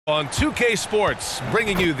On 2K Sports,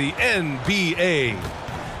 bringing you the NBA.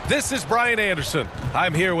 This is Brian Anderson.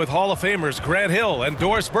 I'm here with Hall of Famers Grant Hill and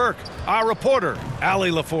Doris Burke, our reporter, Allie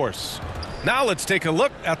LaForce. Now let's take a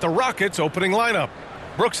look at the Rockets' opening lineup.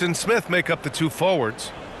 Brooks and Smith make up the two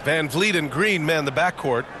forwards. Van Vliet and Green man the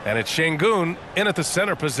backcourt, and it's Şengün in at the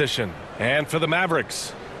center position. And for the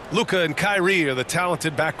Mavericks, Luka and Kyrie are the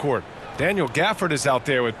talented backcourt. Daniel Gafford is out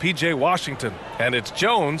there with P.J. Washington, and it's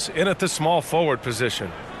Jones in at the small forward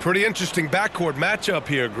position. Pretty interesting backcourt matchup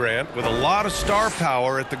here, Grant, with a lot of star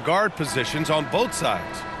power at the guard positions on both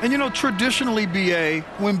sides. And, you know, traditionally, B.A.,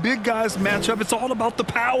 when big guys match up, it's all about the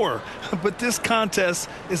power. But this contest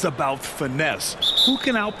is about finesse. Who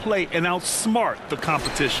can outplay and outsmart the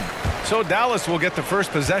competition? So Dallas will get the first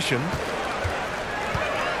possession.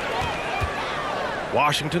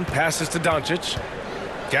 Washington passes to Doncic.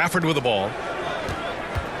 Gafford with the ball.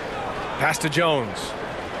 Pass to Jones.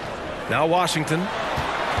 Now Washington.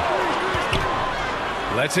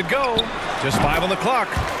 Lets it go. Just 5 on the clock.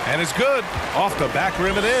 And it's good. Off the back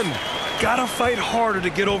rim and in. Gotta fight harder to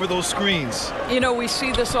get over those screens. You know, we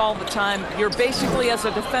see this all the time. You're basically, as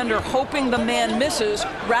a defender, hoping the man misses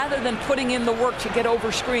rather than putting in the work to get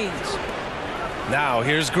over screens. Now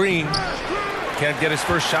here's Green. Can't get his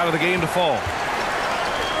first shot of the game to fall.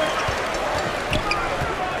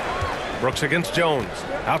 Brooks against Jones.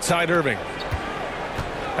 Outside Irving.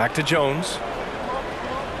 Back to Jones.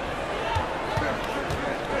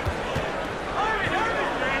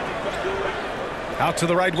 Out to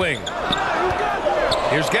the right wing.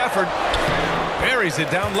 Here's Gafford. Buries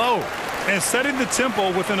it down low. And setting the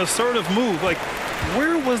tempo with an assertive move. Like,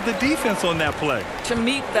 where was the defense on that play? To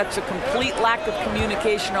me, that's a complete lack of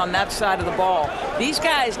communication on that side of the ball. These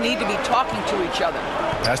guys need to be talking to each other.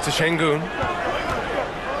 Pass to Şengün.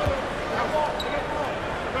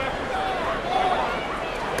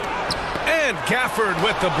 And Gafford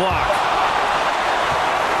with the block.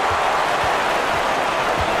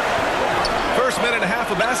 First minute and a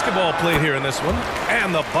half of basketball played here in this one.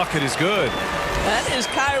 And the bucket is good. That is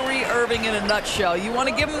Kyrie Irving in a nutshell. You want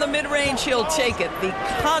to give him the mid-range, he'll take it. The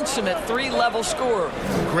consummate three-level scorer.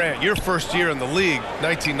 Grant, your first year in the league,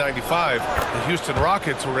 1995, the Houston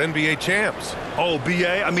Rockets were NBA champs. Oh,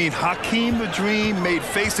 B.A., I mean, Hakeem the Dream made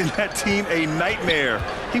facing that team a nightmare.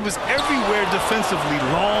 He was everywhere defensively,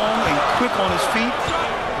 long and quick on his feet.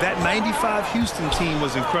 That 95 Houston team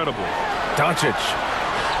was incredible. Doncic.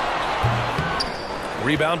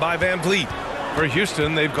 Rebound by Van Vliet. For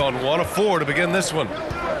Houston, they've gone 1 of 4 to begin this one.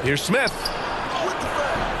 Here's Smith.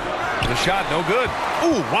 The shot, no good.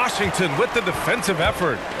 Ooh, Washington with the defensive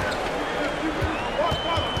effort.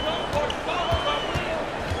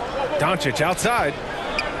 Doncic outside.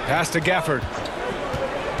 Pass to Gafford.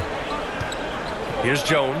 Here's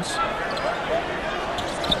Jones.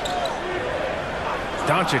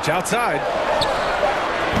 Doncic outside.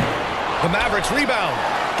 The Mavericks rebound.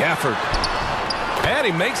 Gafford. And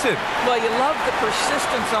he makes it. Well, you love the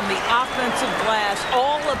persistence on the offensive glass.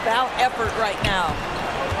 All about effort right now.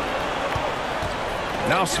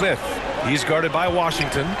 Now Smith. He's guarded by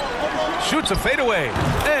Washington. Shoots a fadeaway.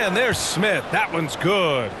 And there's Smith. That one's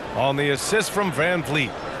good. On the assist from Van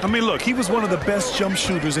Vliet. I mean, look, he was one of the best jump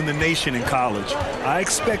shooters in the nation in college. I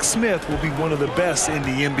expect Smith will be one of the best in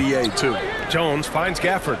the NBA, too. Jones finds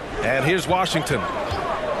Gafford. And here's Washington.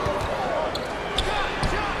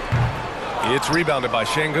 It's rebounded by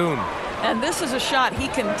Şengün. And this is a shot he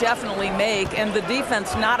can definitely make, and the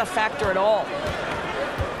defense not a factor at all.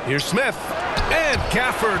 Here's Smith. And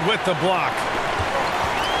Gafford with the block.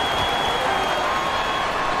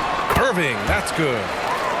 Irving, that's good.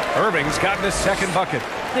 Irving's gotten his second bucket.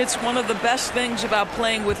 It's one of the best things about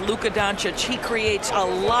playing with Luka Doncic. He creates a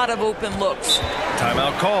lot of open looks.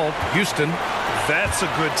 Timeout called. Houston. That's a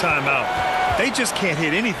good timeout. They just can't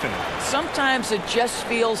hit anything. Sometimes it just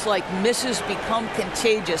feels like misses become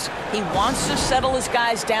contagious. He wants to settle his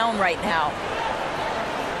guys down right now.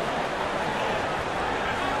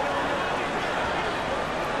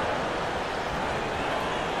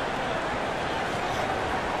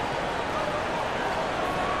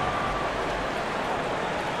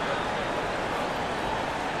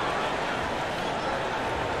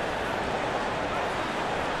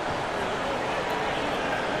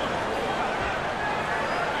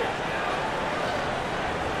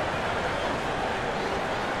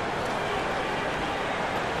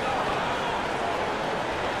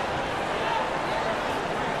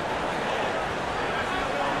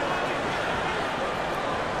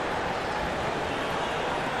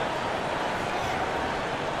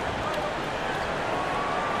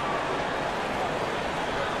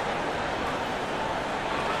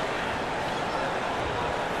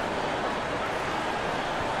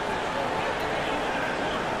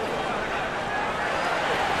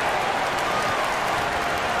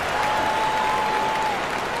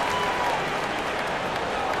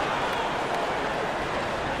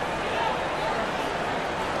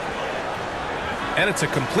 And it's a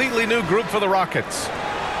completely new group for the Rockets.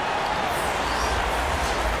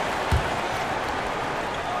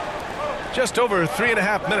 Just over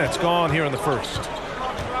 3.5 minutes gone here in the first.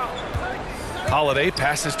 Holiday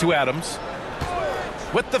passes to Adams.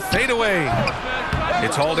 With the fadeaway.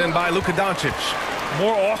 It's hauled in by Luka Doncic.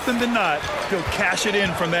 More often than not, he'll cash it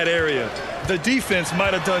in from that area. The defense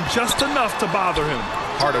might have done just enough to bother him.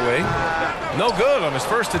 Hardaway. No good on his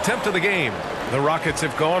first attempt of the game. The Rockets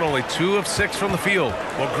have gone only 2 of 6 from the field.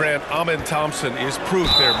 Well, Grant, Amin Thompson is proof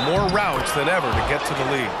there are more routes than ever to get to the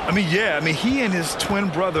lead. He and his twin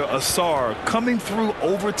brother, Asar, coming through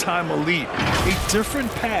overtime elite. A different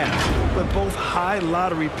path, but both high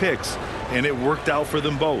lottery picks, and it worked out for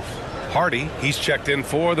them both. Hardy, he's checked in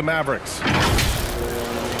for the Mavericks.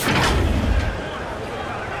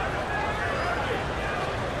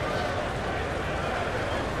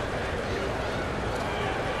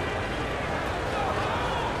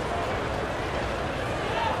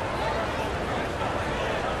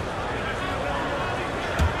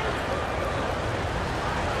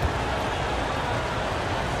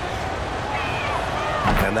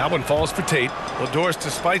 And that one falls for Tate. Well, Doris,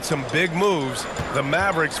 despite some big moves, the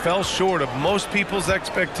Mavericks fell short of most people's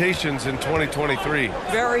expectations in 2023.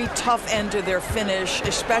 Very tough end to their finish,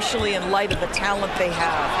 especially in light of the talent they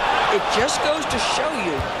have. It just goes to show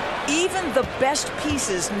you, even the best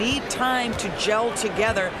pieces need time to gel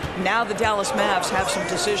together. Now the Dallas Mavs have some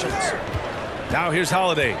decisions. Now here's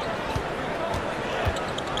Holiday.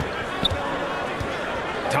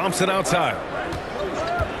 Thompson outside.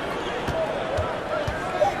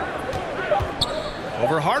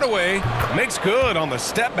 Over Hardaway, makes good on the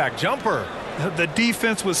step-back jumper. The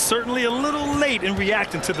defense was certainly a little late in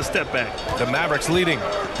reacting to the step back. The Mavericks leading.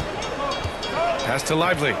 Pass to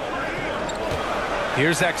Lively.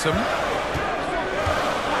 Here's Exum.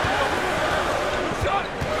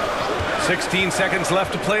 16 seconds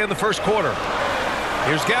left to play in the first quarter.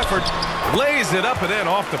 Here's Gafford. Lays it up and in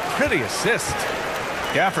off the pretty assist.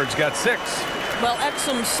 Gafford's got 6. Well,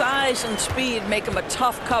 Exum's size and speed make him a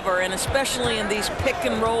tough cover, and especially in these pick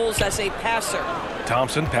and rolls as a passer.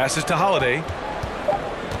 Thompson passes to Holiday.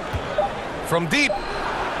 From deep.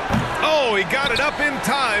 Oh, he got it up in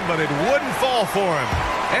time, but it wouldn't fall for him.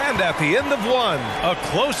 And at the end of one, a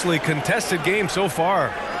closely contested game so far.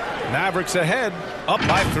 Mavericks ahead, up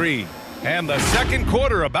by 3. And the second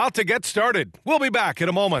quarter about to get started. We'll be back in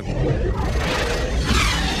a moment.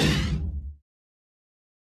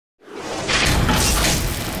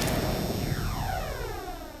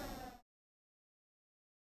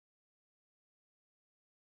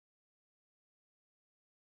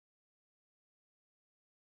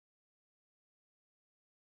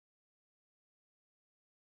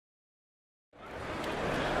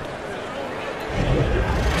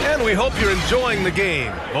 We hope you're enjoying the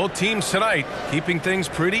game. Both teams tonight keeping things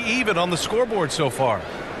pretty even on the scoreboard so far.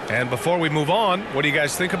 And before we move on, what do you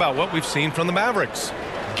guys think about what we've seen from the Mavericks?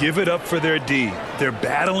 Give it up for their D. They're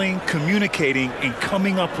battling, communicating, and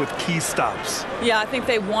coming up with key stops. Yeah, I think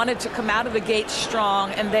they wanted to come out of the gate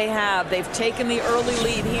strong, and they have. They've taken the early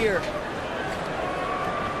lead here.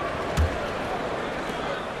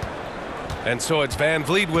 And so it's Van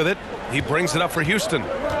Vliet with it. He brings it up for Houston.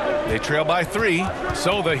 They trail by 3,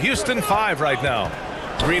 so the Houston 5 right now.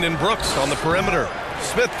 Green and Brooks on the perimeter.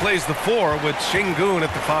 Smith plays the 4 with Şengün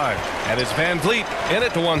at the 5. And it's Van Vliet in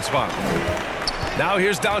at the 1 spot. Now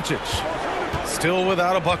here's Doncic. Still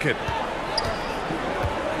without a bucket.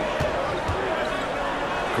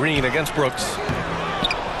 Green against Brooks.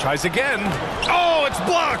 Tries again. Oh, it's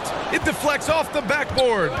blocked. It deflects off the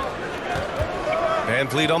backboard. Van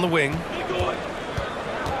Vliet on the wing.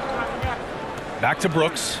 Back to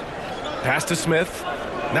Brooks. Pass to Smith.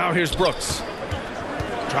 Now here's Brooks.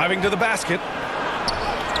 Driving to the basket.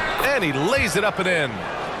 And he lays it up and in.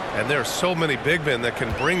 And there are so many big men that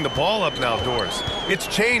can bring the ball up now, Doris. It's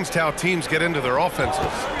changed how teams get into their offenses.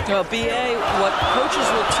 Well, B.A., what coaches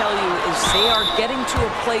will tell you is they are getting to a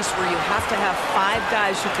place where you have to have 5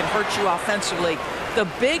 guys who can hurt you offensively. The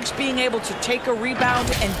bigs being able to take a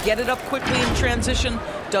rebound and get it up quickly in transition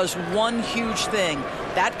does one huge thing.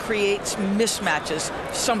 That creates mismatches,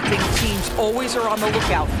 something teams always are on the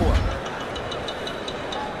lookout for.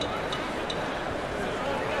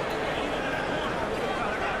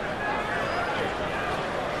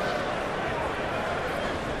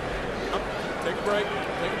 Take a break.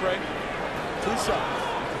 Take a break. 2 shots.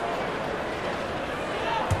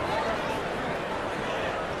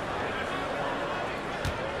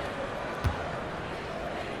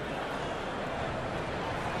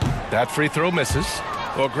 That free throw misses.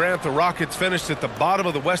 Well, Grant, the Rockets finished at the bottom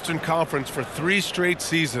of the Western Conference for 3 straight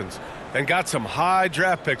seasons. and got some high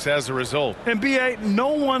draft picks as a result. And B.A., no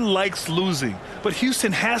one likes losing, but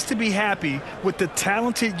Houston has to be happy with the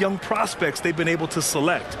talented young prospects they've been able to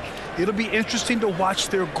select. It'll be interesting to watch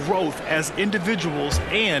their growth as individuals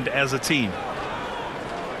and as a team.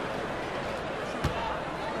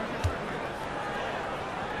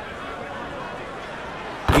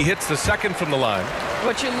 He hits the second from the line.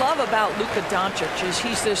 What you love about Luka Doncic is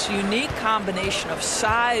he's this unique combination of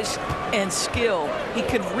size and skill. He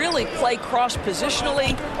could really play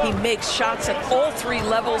cross-positionally. He makes shots at all three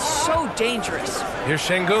levels. So dangerous. Here's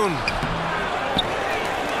Şengün.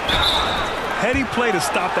 Heady play to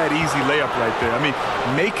stop that easy layup right there. I mean,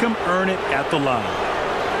 make him earn it at the line.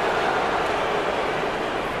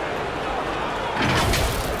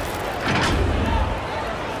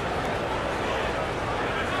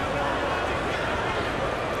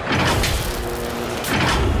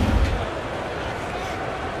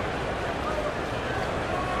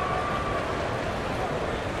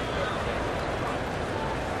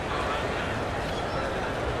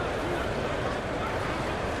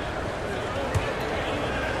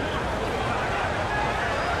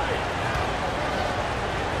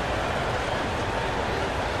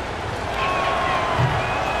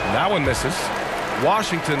 That one misses.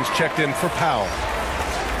 Washington's checked in for Powell.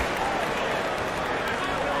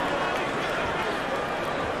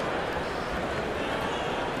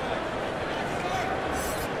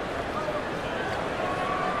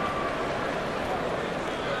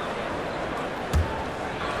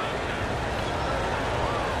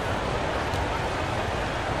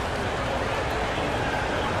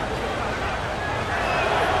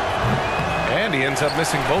 And he ends up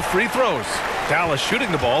missing both free throws. Dallas shooting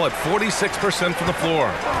the ball at 46% from the floor.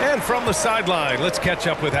 And from the sideline, let's catch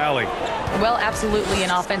up with Allie. Well, absolutely an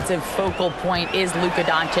offensive focal point is Luka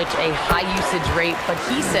Doncic, a high usage rate, but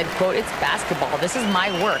he said, quote, it's basketball. This is my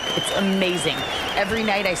work. It's amazing. Every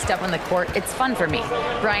night I step on the court, it's fun for me.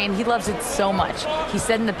 Brian, he loves it so much. He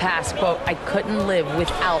said in the past, quote, I couldn't live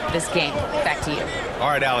without this game. Back to you. All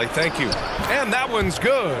right, Allie, thank you. And that one's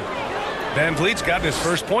good. Van Vliet's got his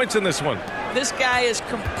first points in this one. This guy is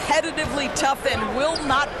competitively tough and will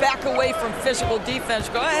not back away from physical defense.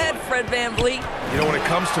 Go ahead, Fred VanVleet. You know, when it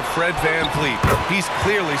comes to Fred VanVleet, he's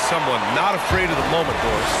clearly someone not afraid of the moment,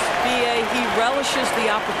 Doris. B.A., he relishes the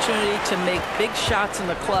opportunity to make big shots in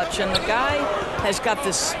the clutch, and the guy has got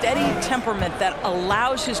this steady temperament that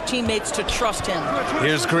allows his teammates to trust him.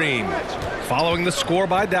 Here's Green, following the score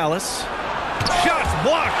by Dallas. Shots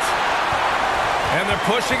blocked! And they're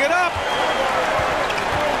pushing it up!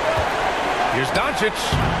 Here's Doncic.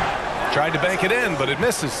 Tried to bank it in, but it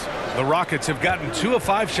misses. The Rockets have gotten 2 of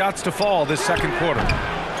 5 shots to fall this second quarter.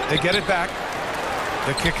 They get it back.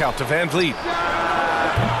 The kick out to Van Vliet.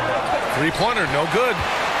 Three-pointer, no good.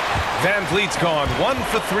 Van Vliet's gone 1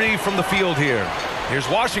 for 3 from the field here. Here's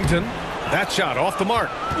Washington. That shot off the mark.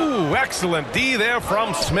 Ooh, excellent D there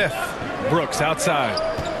from Smith. Brooks outside.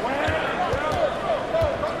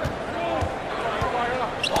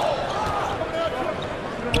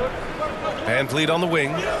 Van Vliet on the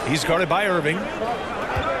wing. He's guarded by Irving.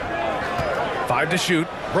 5 to shoot.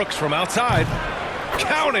 Brooks from outside.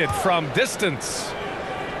 Counted from distance.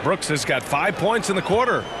 Brooks has got 5 points in the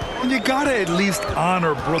quarter. And you got to at least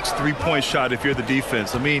honor Brooks' three-point shot if you're the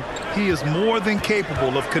defense. I mean, he is more than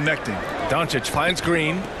capable of connecting. Doncic finds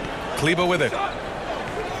Green. Kleber with it.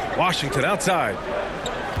 Washington outside.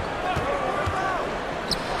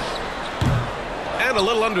 And a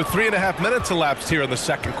little under 3.5 minutes elapsed here in the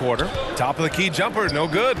second quarter. Top of the key jumper, no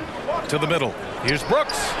good. To the middle. Here's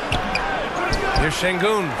Brooks. Here's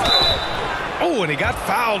Şengün. Oh, and he got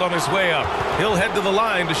fouled on his way up. He'll head to the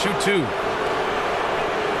line to shoot 2.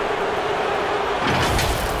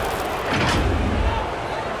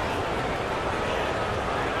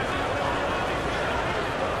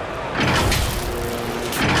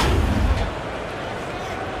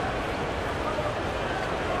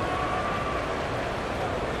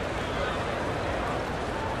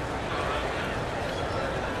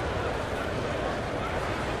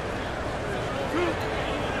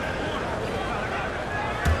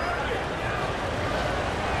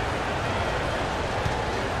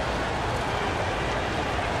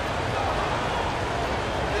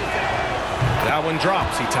 That one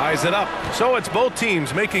drops. He ties it up. So it's both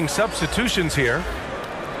teams making substitutions here.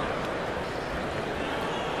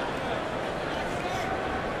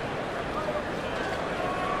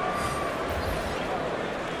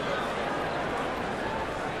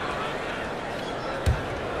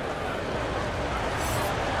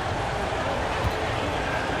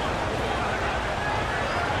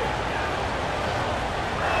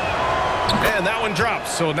 And that one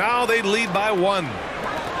drops. So now they lead by 1.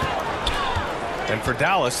 And for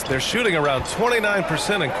Dallas, they're shooting around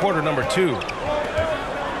 29% in quarter number 2.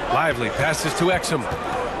 Lively passes to Exum.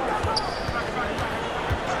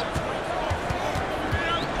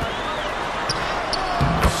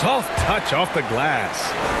 Soft touch off the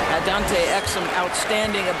glass. Dante Exum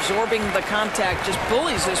outstanding, absorbing the contact, just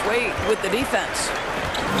bullies his way with the defense.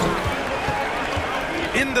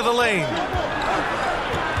 Into the lane.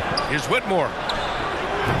 Here's Whitmore.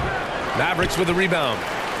 Mavericks with the rebound.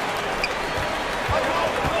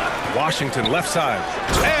 Washington left side.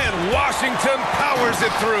 And Washington powers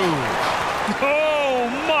it through. Oh,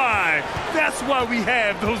 my. That's why we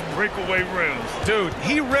have those breakaway rims. Dude,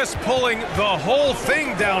 he risked pulling the whole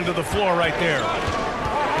thing down to the floor right there.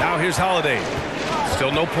 Now here's Holiday.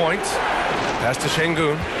 Still no points. Pass to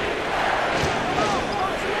Şengün.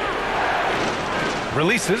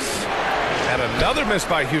 Releases. And another miss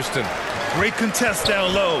by Houston. Great contest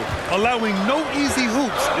down low. Allowing no easy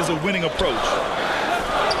hoops is a winning approach.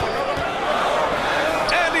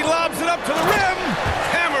 And he lobs it up to the rim.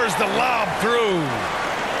 Hammers the lob through.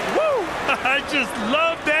 Woo! I just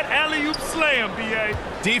love that alley-oop slam, B.A.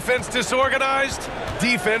 Defense disorganized.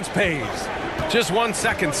 Defense pays. Just 1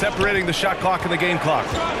 second separating the shot clock and the game clock.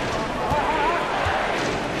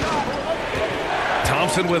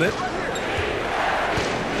 Thompson with it.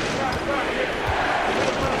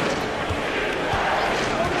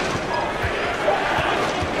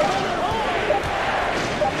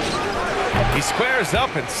 He squares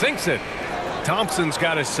up and sinks it. Thompson's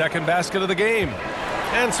got his second basket of the game.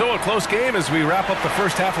 And so a close game as we wrap up the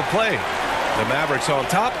first half of play. The Mavericks on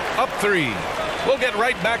top, up 3. We'll get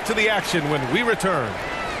right back to the action when we return.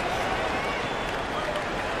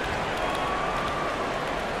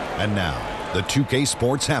 And now, the 2K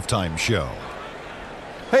Sports Halftime Show.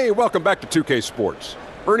 Hey, welcome back to 2K Sports.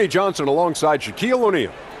 Ernie Johnson alongside Shaquille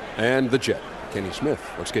O'Neal and the Jet, Kenny Smith.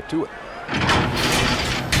 Let's get to it.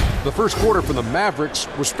 The first quarter for the Mavericks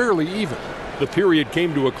was fairly even. The period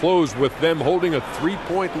came to a close with them holding a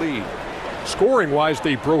 3-point lead. Scoring-wise,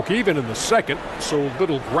 they broke even in the second, so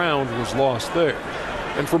little ground was lost there.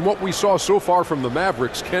 And from what we saw so far from the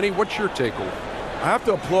Mavericks, Kenny, what's your takeaway? I have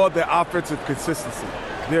to applaud their offensive consistency.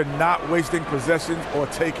 They're not wasting possessions or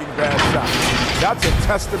taking bad shots. That's a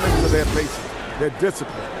testament to their patience, their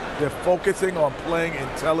discipline. They're focusing on playing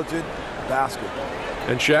intelligent basketball.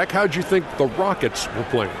 And Shaq, how'd you think the Rockets were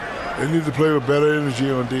playing? They need to play with better energy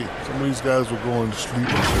on D. Some of these guys were going to sleep.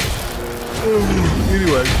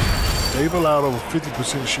 Anyway, they've allowed over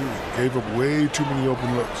 50% shooting. Gave up way too many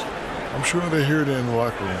open looks. I'm sure they hear it in the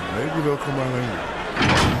locker room. Maybe they'll come out angry.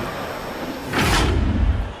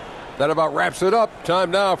 That about wraps it up. Time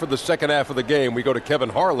now for the second half of the game. We go to Kevin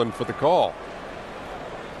Harlan for the call.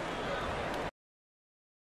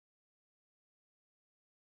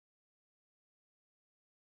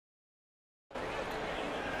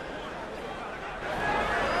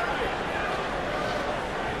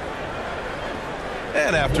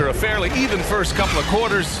 And after a fairly even first couple of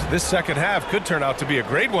quarters, this second half could turn out to be a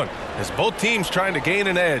great one as both teams trying to gain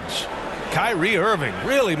an edge. Kyrie Irving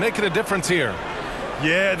really making a difference here.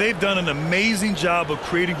 Yeah, they've done an amazing job of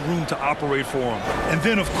creating room to operate for him. And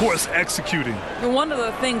then, of course, executing. One of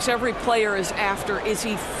the things every player is after is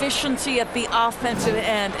efficiency at the offensive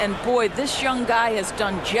end. And boy, this young guy has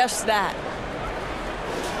done just that.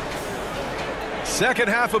 Second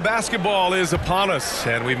half of basketball is upon us,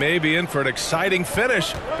 and we may be in for an exciting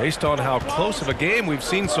finish based on how close of a game we've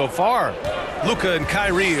seen so far. Luka and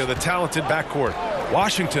Kyrie are the talented backcourt.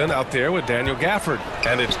 Washington out there with Daniel Gafford.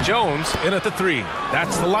 And it's Jones in at the 3.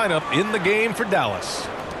 That's the lineup in the game for Dallas.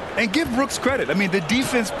 And give Brooks credit. I mean, the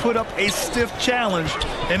defense put up a stiff challenge,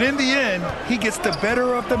 and in the end, he gets the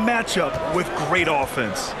better of the matchup with great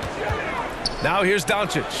offense. Now here's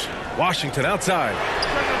Doncic. Washington outside.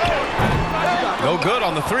 No good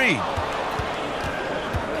on the 3.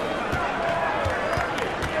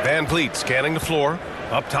 Van Vliet scanning the floor.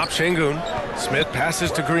 Up top, Şengün. Smith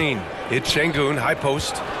passes to Green. It's Şengün, high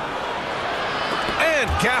post. And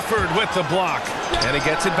Gafford with the block. And he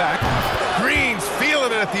gets it back. Green's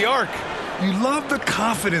feeling it at the arc. You love the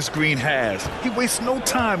confidence Green has. He wastes no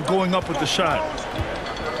time going up with the shot.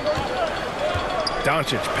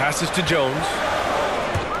 Doncic passes to Jones.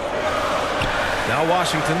 Now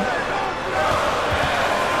Washington.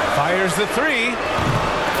 Fires the 3.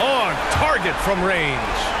 On target from range.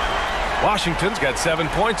 Washington's got 7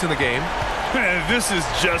 points in the game. Man, this is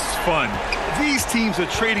just fun. These teams are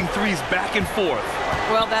trading threes back and forth.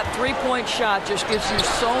 Well, that three-point shot just gives you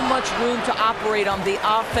so much room to operate on the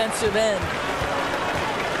offensive end.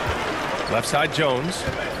 Left side Jones.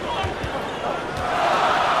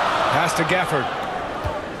 Pass to Gafford.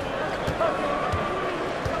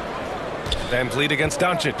 Van Vliet against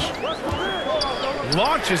Doncic.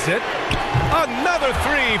 Launches it. Another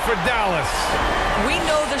three for Dallas. We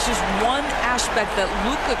know this is one aspect that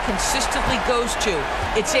Luka consistently goes to.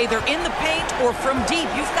 It's either in the paint or from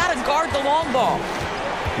deep. You've got to guard the long ball.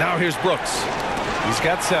 Now here's Brooks. He's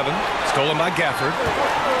got 7. Stolen by Gafford.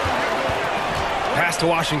 Pass to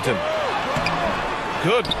Washington.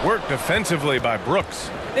 Good work defensively by Brooks.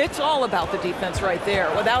 It's all about the defense right there.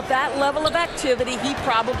 Without that level of activity, he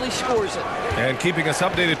probably scores it. And keeping us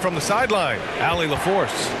updated from the sideline, Allie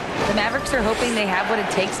LaForce. The Mavericks are hoping they have what it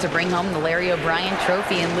takes to bring home the Larry O'Brien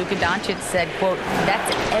trophy, and Luka Doncic said, quote,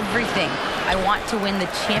 "That's everything. I want to win the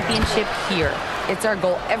championship here. It's our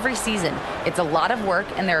goal every season. It's a lot of work,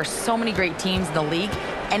 and there are so many great teams in the league.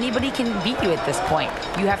 Anybody can beat you at this point.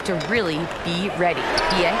 You have to really be ready."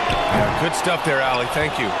 EA? Yeah, good stuff there, Allie.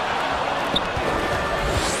 Thank you.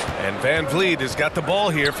 And Van Vliet has got the ball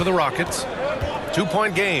here for the Rockets.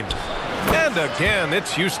 2-point game. And again,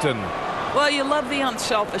 it's Houston. Well, you love the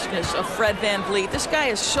unselfishness of Fred Van Vliet. This guy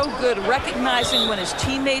is so good recognizing when his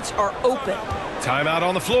teammates are open. Timeout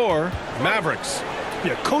on the floor. Mavericks.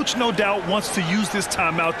 Yeah, coach no doubt wants to use this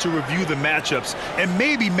timeout to review the matchups and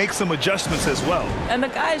maybe make some adjustments as well. And the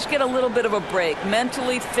guys get a little bit of a break.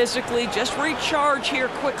 Mentally, physically, just recharge here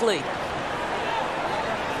quickly.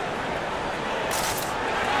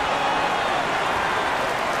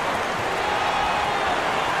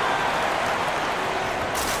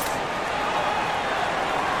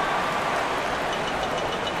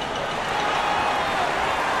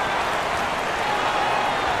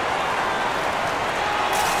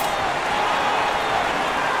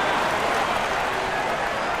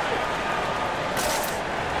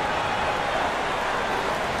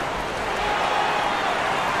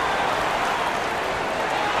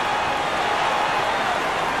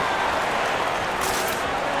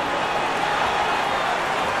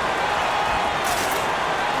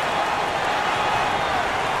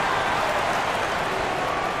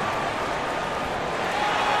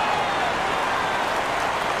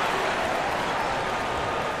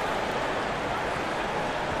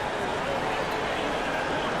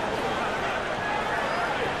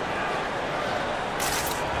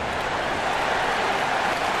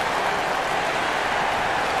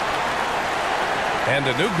 And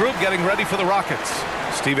a new group getting ready for the Rockets.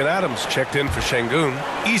 Steven Adams checked in for Şengün.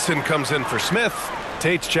 Eason comes in for Smith.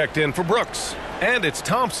 Tate's checked in for Brooks. And it's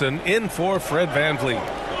Thompson in for Fred Van Vliet.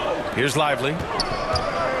 Here's Lively.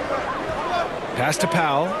 Pass to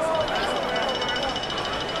Powell.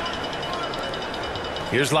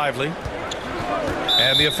 Here's Lively.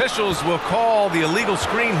 And the officials will call the illegal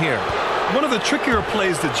screen here. One of the trickier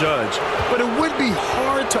plays to judge, but it would be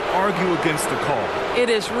hard to argue against the call. It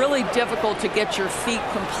is really difficult to get your feet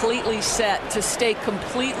completely set, to stay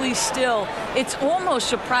completely still. It's almost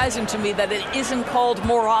surprising to me that it isn't called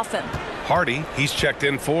more often. Hardy, he's checked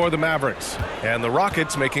in for the Mavericks. And the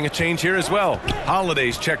Rockets making a change here as well.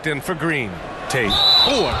 Holiday's checked in for Green. Tate.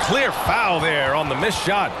 Oh, a clear foul there on the missed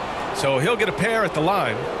shot. So he'll get a pair at the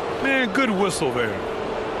line. Man, good whistle there.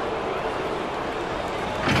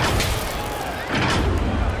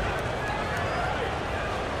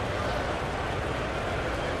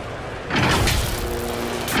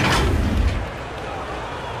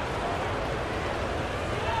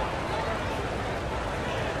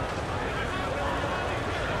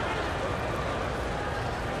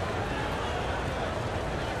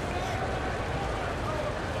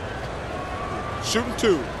 Shooting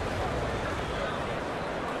 2.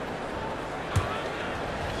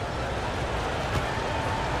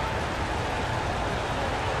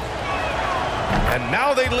 And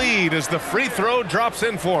now they lead as the free throw drops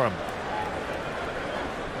in for him.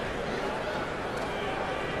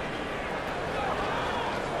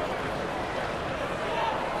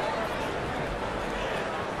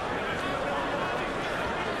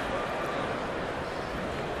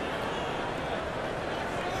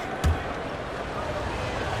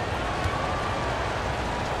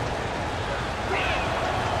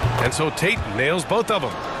 And so Tate nails both of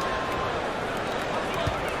them.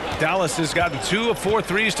 Dallas has gotten 2 of 4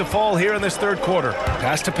 threes to fall here in this third quarter.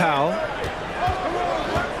 Pass to Powell.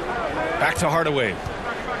 Back to Hardaway.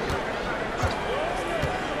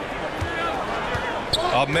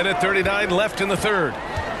 1:39 left in the third.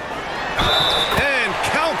 And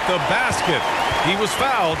count the basket. He was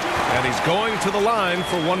fouled, and he's going to the line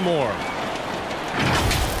for one more.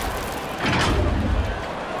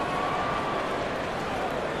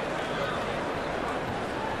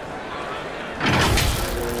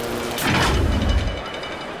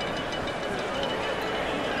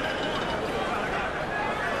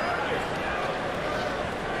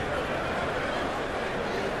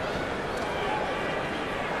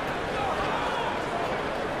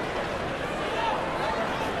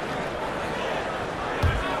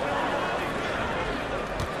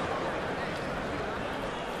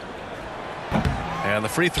 And the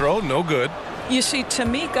free throw, no good. You see, to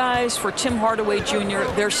me, guys, for Tim Hardaway Jr.,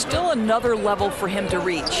 there's still another level for him to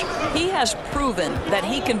reach. He has proven that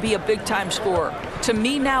he can be a big-time scorer. To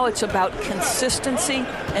me now, it's about consistency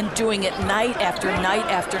and doing it night after night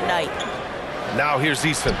after night. Now here's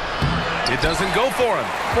Easton. It doesn't go for him.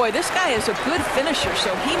 Boy, this guy is a good finisher,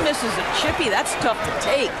 so he misses a chippy. That's tough to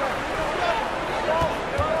take.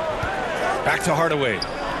 Back to Hardaway.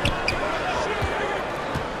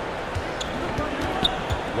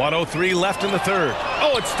 1:03 left in the third.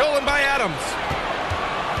 Oh, it's stolen by Adams.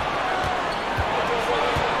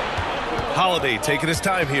 Holiday taking his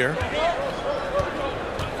time here.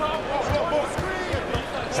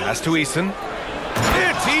 Pass to Easton.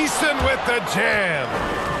 It's Easton with the jam.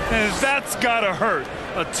 And that's gotta hurt.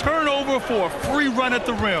 A turnover for a free run at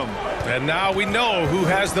the rim. And now we know who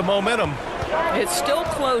has the momentum. It's still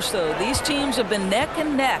close, though. These teams have been neck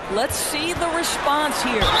and neck. Let's see the response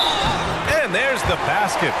here. And there's the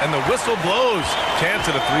basket, and the whistle blows. Chance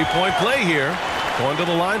at a three-point play here. Going to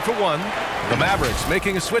the line for one. The Mavericks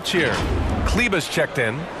making a switch here. Kleba's checked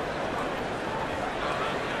in.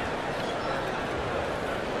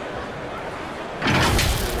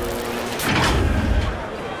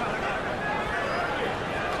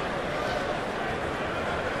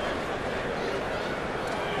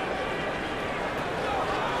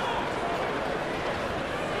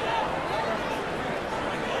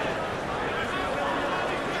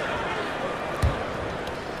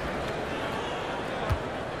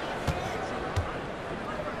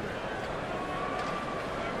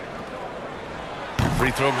 Free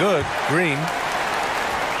throw good. Green.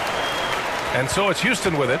 And so it's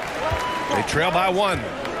Houston with it. They trail by one.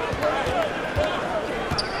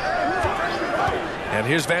 And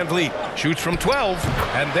here's Van Vliet. Shoots from 12.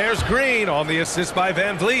 And there's Green on the assist by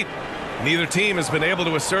Van Vliet. Neither team has been able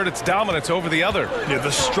to assert its dominance over the other. Yeah,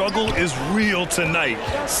 the struggle is real tonight.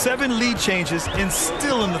 7 lead changes and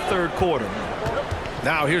still in the third quarter.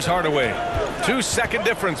 Now here's Hardaway. 2-second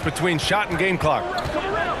difference between shot and game clock.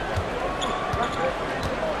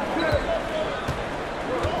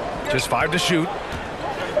 Just 5 to shoot.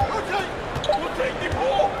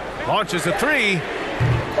 Launches a three.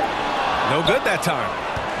 No good that time.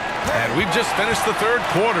 And we've just finished the third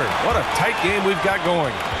quarter. What a tight game we've got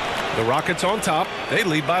going. The Rockets on top. They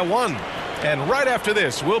lead by 1. And right after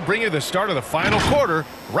this, we'll bring you the start of the final quarter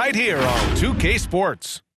right here on 2K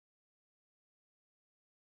Sports.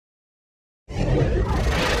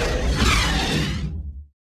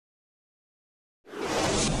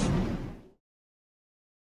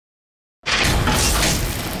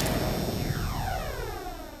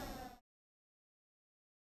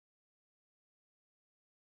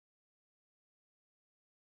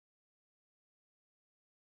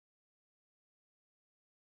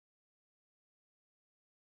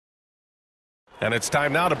 And it's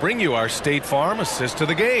time now to bring you our State Farm assist to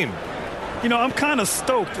the game. You know, I'm kind of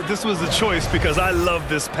stoked that this was a choice because I love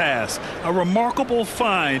this pass. A remarkable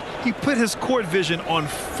find. He put his court vision on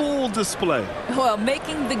full display. Well,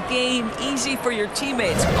 making the game easy for your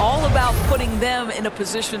teammates. All about putting them in a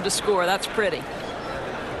position to score. That's pretty.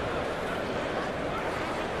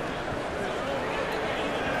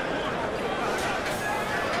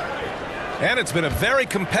 And it's been a very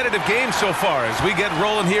competitive game so far as we get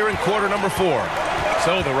rolling here in quarter number 4.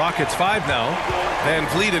 So the Rockets 5 now. Van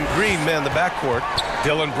Vliet and Green man the backcourt.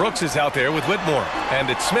 Dylan Brooks is out there with Whitmore. And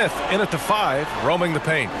it's Smith in at the 5, roaming the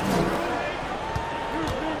paint.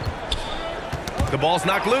 The ball's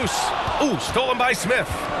knocked loose. Ooh, stolen by Smith.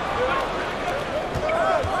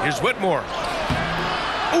 Here's Whitmore.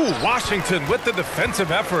 Ooh, Washington with the defensive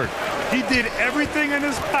effort. He did everything in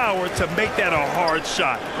his power to make that a hard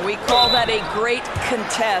shot. We call that a great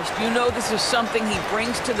contest. You know this is something he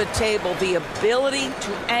brings to the table, the ability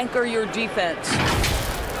to anchor your defense.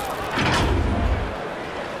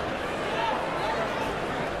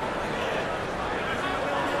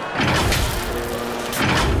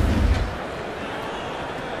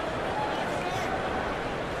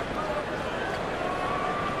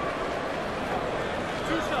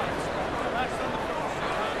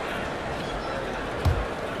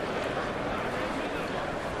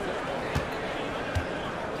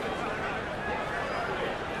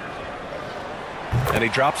 And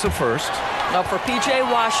he drops the first. Now for P.J.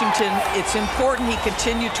 Washington, it's important he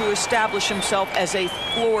continue to establish himself as a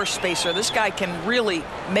floor spacer. This guy can really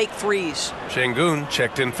make threes. Şengün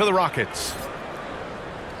checked in for the Rockets.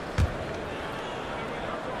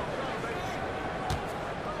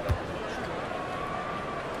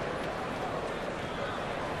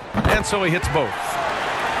 And so he hits both.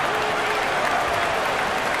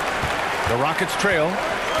 The Rockets trail.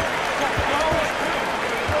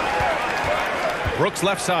 Brooks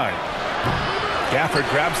left side. Gafford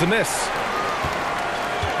grabs the miss.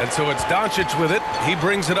 And so it's Doncic with it. He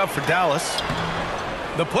brings it up for Dallas.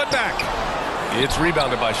 The putback. It's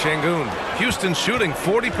rebounded by Şengün. Houston shooting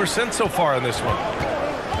 40% so far in this one.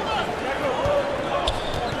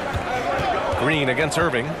 Green against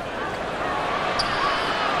Irving.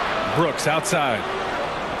 Brooks outside.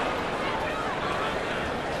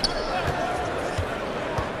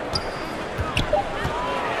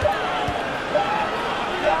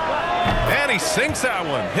 And he sinks that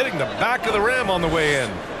one, hitting the back of the rim on the way in.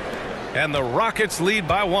 And the Rockets lead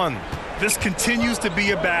by 1. This continues to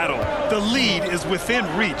be a battle. The lead is within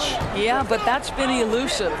reach. Yeah, but that's been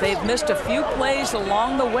elusive. They've missed a few plays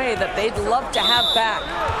along the way that they'd love to have back.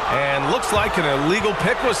 And looks like an illegal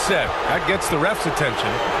pick was set. That gets the ref's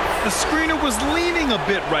attention. The screener was leaning a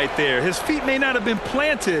bit right there. His feet may not have been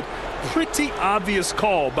planted. Pretty obvious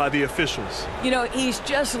call by the officials. You know, he's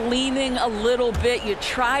just leaning a little bit. You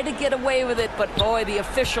try to get away with it, but boy, the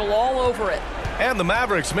official all over it. And the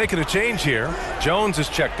Mavericks making a change here. Jones is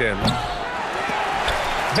checked in.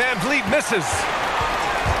 Van Vliet misses.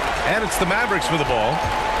 And it's the Mavericks with the ball.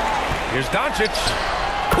 Here's Doncic.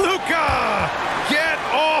 Luka! Get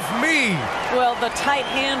off me! Well, the tight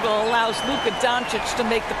handle allows Luka Doncic to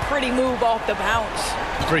make the pretty move off the bounce.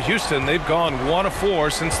 For Houston, they've gone 1 of 4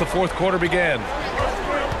 since the fourth quarter began.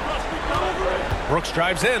 Brooks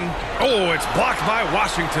drives in. Oh, it's blocked by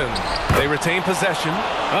Washington. They retain possession.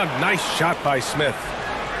 A nice shot by Smith.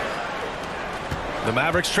 The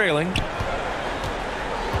Mavericks trailing.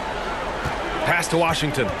 Pass to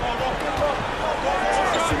Washington.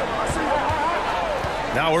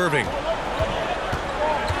 Now Irving.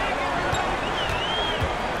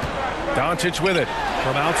 Doncic with it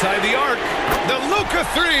from outside the arc. The Luka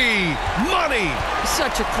 3. Money.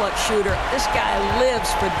 Such a clutch shooter. This guy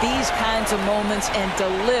lives for these kinds of moments and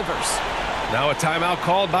delivers. Now a timeout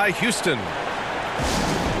called by Houston.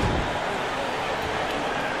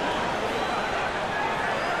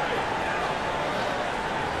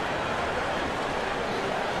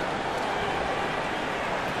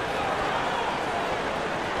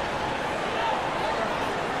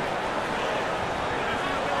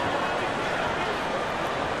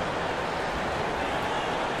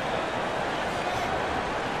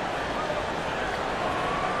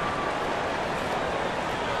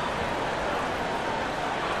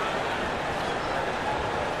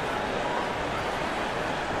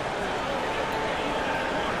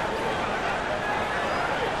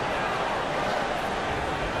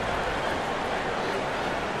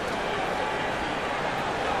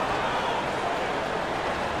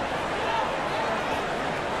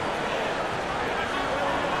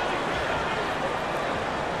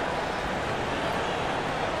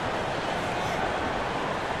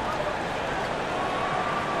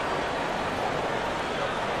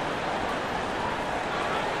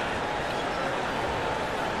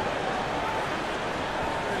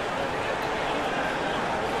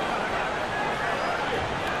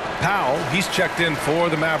 Powell, he's checked in for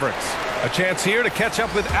the Mavericks. A chance here to catch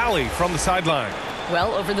up with Ali from the sideline.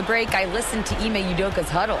 Well, over the break, I listened to Ime Udoka's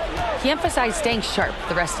huddle. He emphasized staying sharp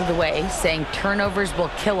the rest of the way, saying turnovers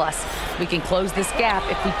will kill us. We can close this gap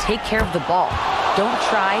if we take care of the ball. Don't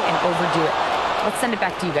try and overdo it. Let's send it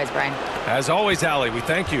back to you guys, Brian. As always, Ali, we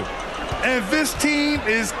thank you. And this team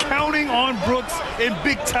is counting on Brooks in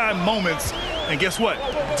big-time moments. And guess what?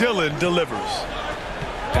 Dillon delivers.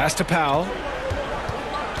 Pass to Powell.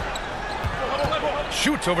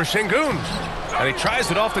 Shoots over Şengün. And he tries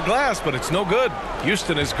it off the glass, but it's no good.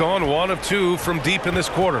 Houston has gone 1 of 2 from deep in this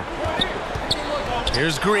quarter.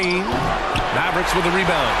 Here's Green. Mavericks with a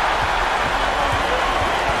rebound.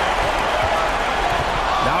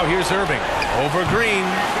 Now here's Irving. Over Green.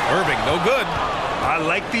 Irving, no good. I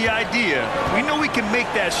like the idea. We know we can make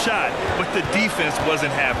that shot, but the defense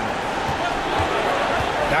wasn't having it.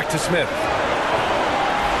 Back to Smith.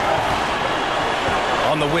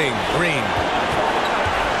 On the wing, Green.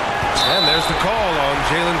 And there's the call on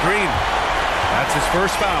Jalen Green. That's his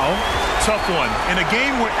first foul. Tough one. In a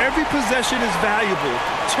game where every possession is valuable,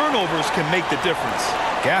 turnovers can make the difference.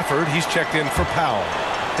 Gafford, he's checked in for Powell.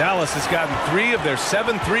 Dallas has gotten 3 of their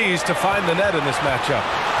 7 threes to find the net in this matchup.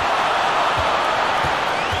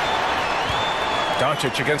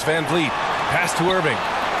 Doncic against Van Vliet. Pass to Irving.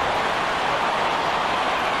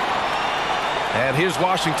 And here's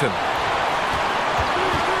Washington.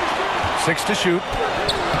 6 to shoot.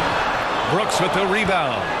 Brooks with the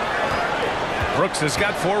rebound. Brooks has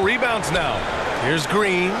got 4 rebounds now. Here's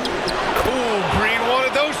Green. Ooh, Green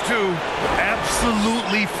wanted those 2.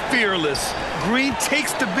 Absolutely fearless. Green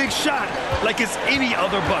takes the big shot like it's any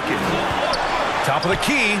other bucket. Top of the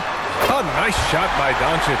key. A nice shot by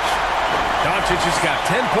Doncic. Doncic has got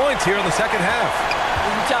 10 points here in the second half.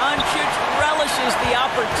 Doncic relishes the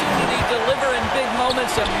opportunity to deliver in big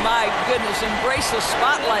moments, and my goodness, embrace the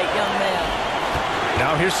spotlight, young man.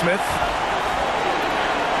 Now here's Smith.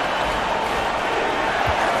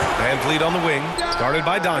 Van Vliet on the wing, guarded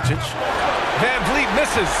by Doncic. Van Vliet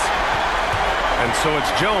misses. And so it's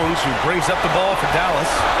Jones who brings up the ball for Dallas.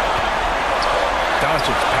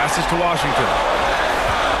 Doncic passes to Washington.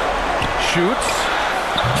 Shoots.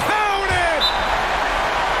 Count it!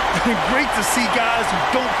 Great to see guys who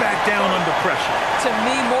don't back down under pressure. To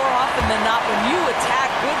me, more often than not, when you attack,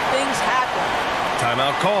 good things happen.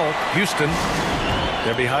 Timeout call. Houston.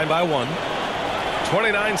 They're behind by 1.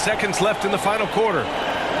 29 seconds left in the final quarter.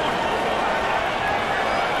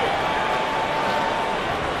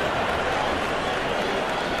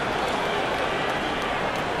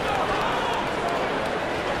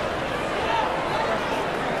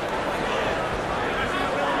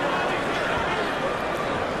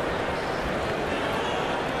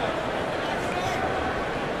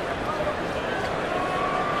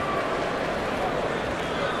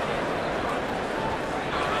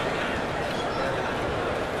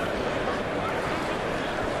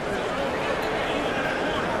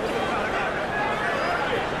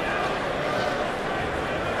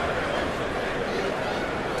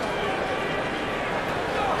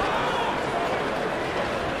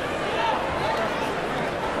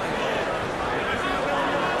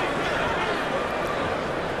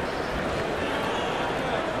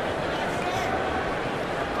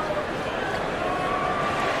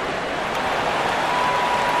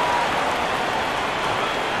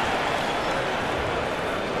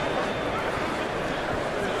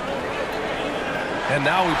 And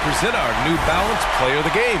now we present our New Balance Player of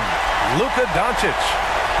the Game, Luka Doncic.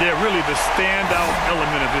 Yeah, really the standout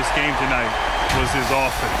element of this game tonight was his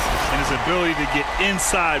offense and his ability to get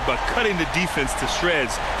inside by cutting the defense to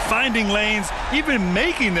shreds, finding lanes, even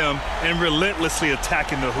making them, and relentlessly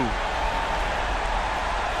attacking the hoop.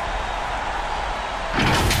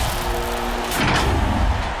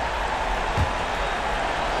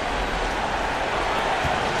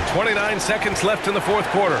 .29 seconds left in the fourth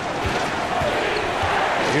quarter.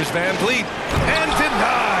 Here's Van Vliet, and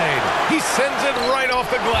denied. He sends it right off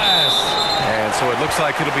the glass. And so it looks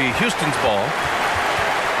like it'll be Houston's ball.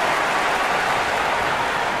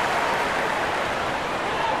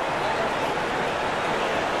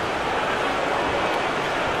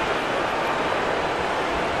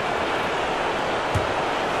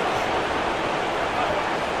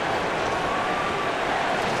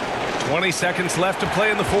 .20 seconds left to play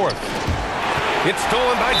in the fourth. It's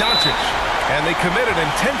stolen by Doncic. And they commit an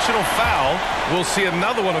intentional foul. We'll see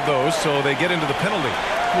another one of those, so they get into the penalty.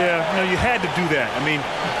 Yeah, you had to do that. I mean,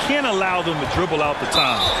 you can't allow them to dribble out the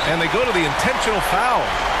time. And they go to the intentional foul.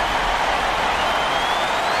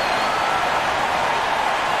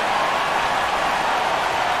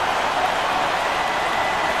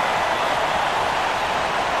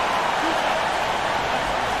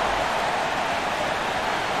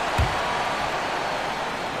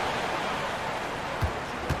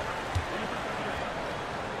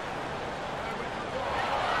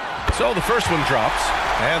 So the first one drops,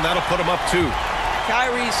 and that'll put him up 2.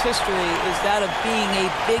 Kyrie's history is that of being a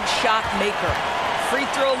big shot maker. Free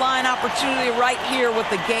throw line opportunity right here with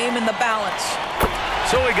the game in the balance.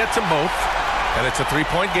 So he gets them both, and it's a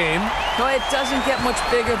 3-point game. No, it doesn't get much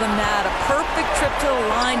bigger than that. A perfect trip to the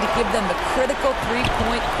line to give them the critical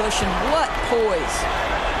 3-point cushion. What poise.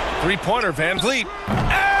 Three-pointer, Van Vliet.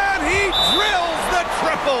 And he drills the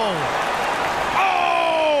triple.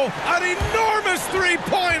 Oh, an enormous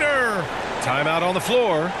three-pointer. Timeout on the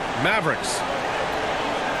floor. Mavericks.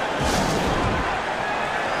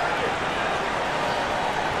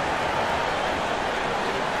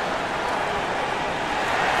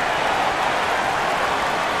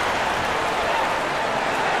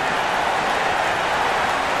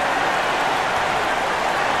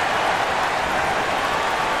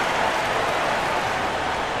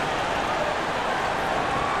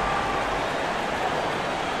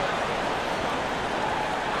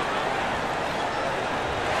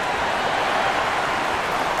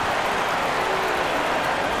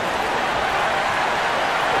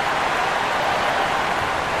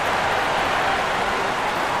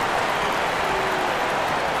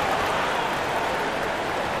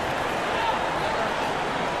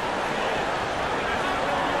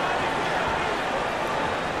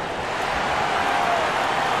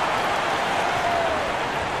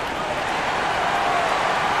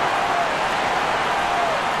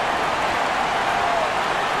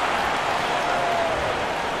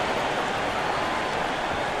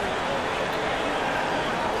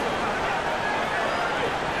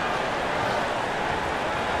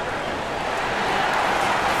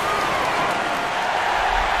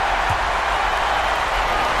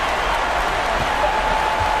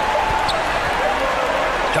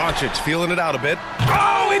 Doncic feeling it out a bit.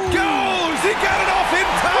 Oh, it goes! He got it off in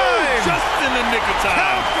time! Just in the nick of time.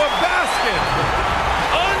 Count the basket!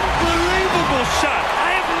 Unbelievable shot.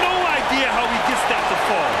 I have no idea how he gets that to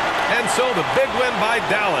fall. And so the big win by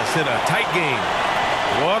Dallas in a tight game.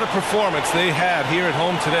 What a performance they had here at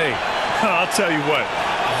home today. I'll tell you what.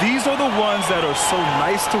 These are the ones that are so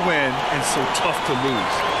nice to win and so tough to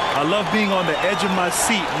lose. I love being on the edge of my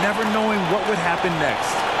seat, never knowing what would happen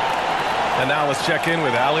next. And now let's check in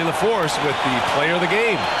with Allie LaForce with the player of the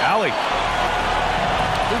game. Allie.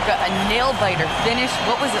 Luka, a nail-biter finish.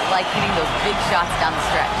 What was it like hitting those big shots down the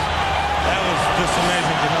stretch? That was just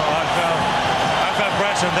amazing, you know. I felt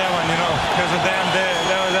pressure on that one, you know, because of them.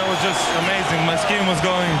 That was just amazing. My skin was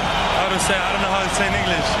going, I don't know how to say in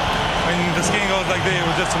English. When the skin goes like this, it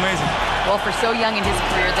was just amazing. Well, for so young in his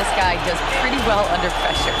career, this guy does pretty well under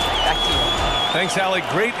pressure. Back to you. Thanks, Allie.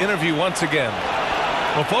 Great interview once again.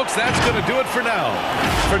 Well, folks, that's going to do it for now.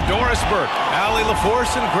 For Doris Burke, Allie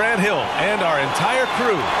LaForce, and Grant Hill, and our entire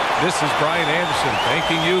crew, this is Brian Anderson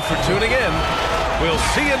thanking you for tuning in. We'll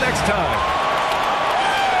see you next time.